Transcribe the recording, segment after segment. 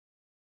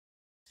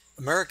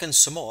American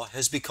Samoa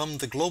has become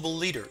the global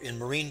leader in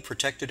marine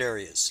protected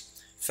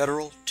areas.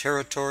 Federal,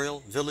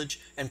 territorial, village,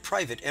 and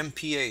private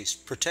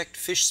MPAs protect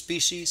fish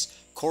species,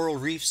 coral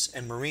reefs,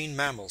 and marine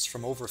mammals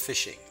from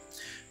overfishing.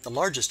 The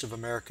largest of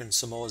American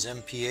Samoa's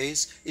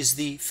MPAs is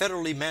the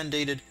federally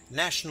mandated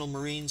National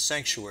Marine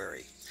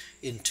Sanctuary.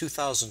 In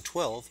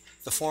 2012,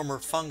 the former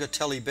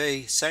Whangateli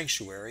Bay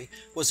Sanctuary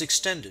was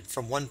extended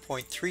from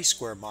 1.3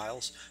 square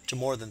miles to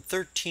more than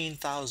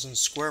 13,000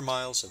 square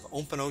miles of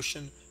open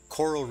ocean,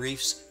 coral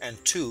reefs,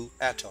 and 2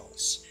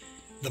 atolls.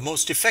 The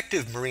most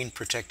effective marine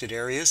protected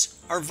areas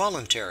are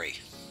voluntary.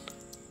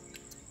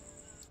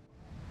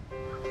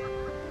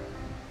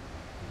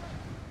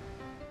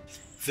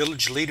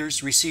 Village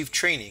leaders receive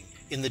training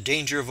in the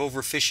danger of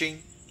overfishing,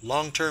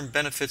 long-term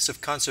benefits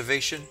of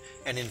conservation,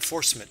 and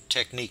enforcement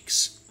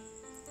techniques.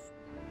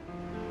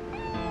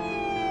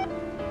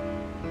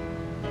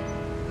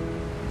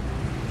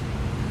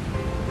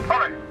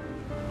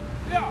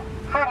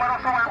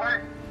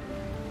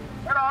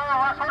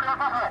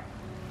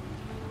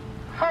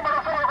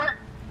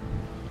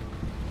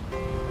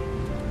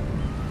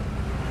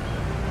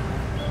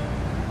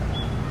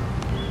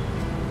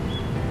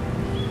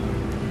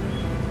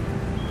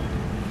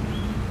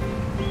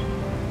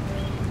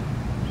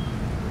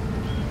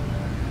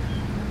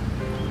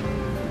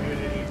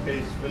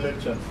 Community-based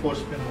village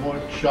enforcement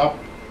workshop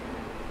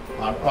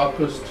on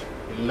August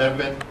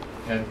 11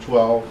 and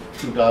 12,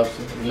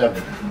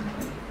 2011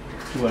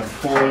 to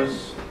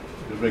enforce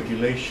the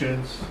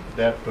regulations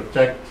that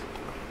protect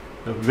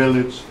the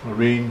village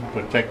marine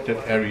protected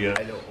area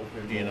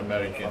in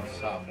American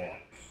Samoa.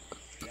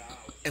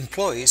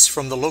 Employees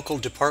from the local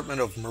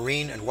Department of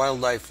Marine and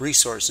Wildlife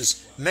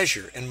Resources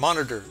measure and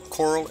monitor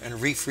coral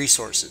and reef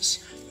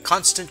resources.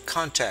 Constant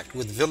contact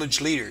with village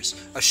leaders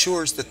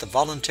assures that the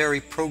voluntary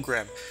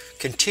program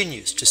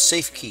continues to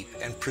safekeep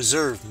and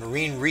preserve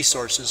marine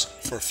resources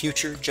for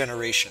future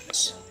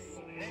generations.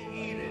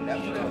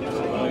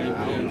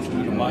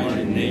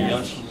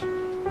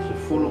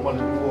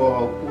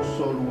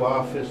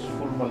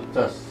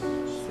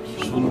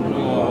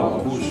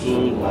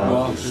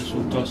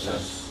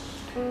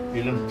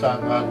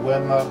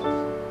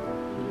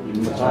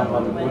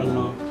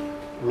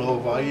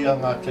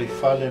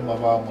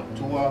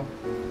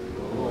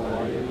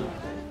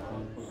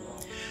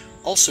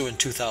 Also in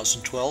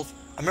 2012,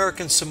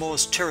 American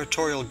Samoa's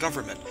territorial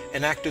government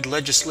enacted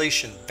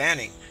legislation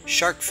banning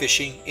shark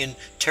fishing in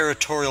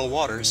territorial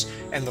waters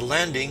and the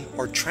landing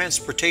or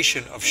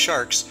transportation of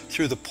sharks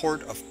through the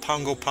port of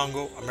Pago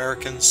Pago,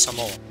 American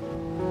Samoa.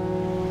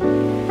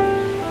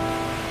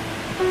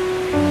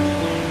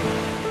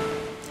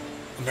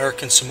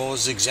 American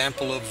Samoa's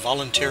example of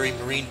voluntary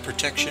marine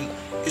protection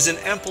is an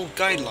ample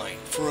guideline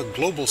for a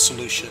global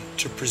solution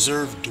to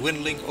preserve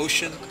dwindling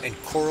ocean and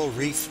coral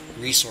reef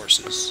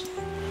resources.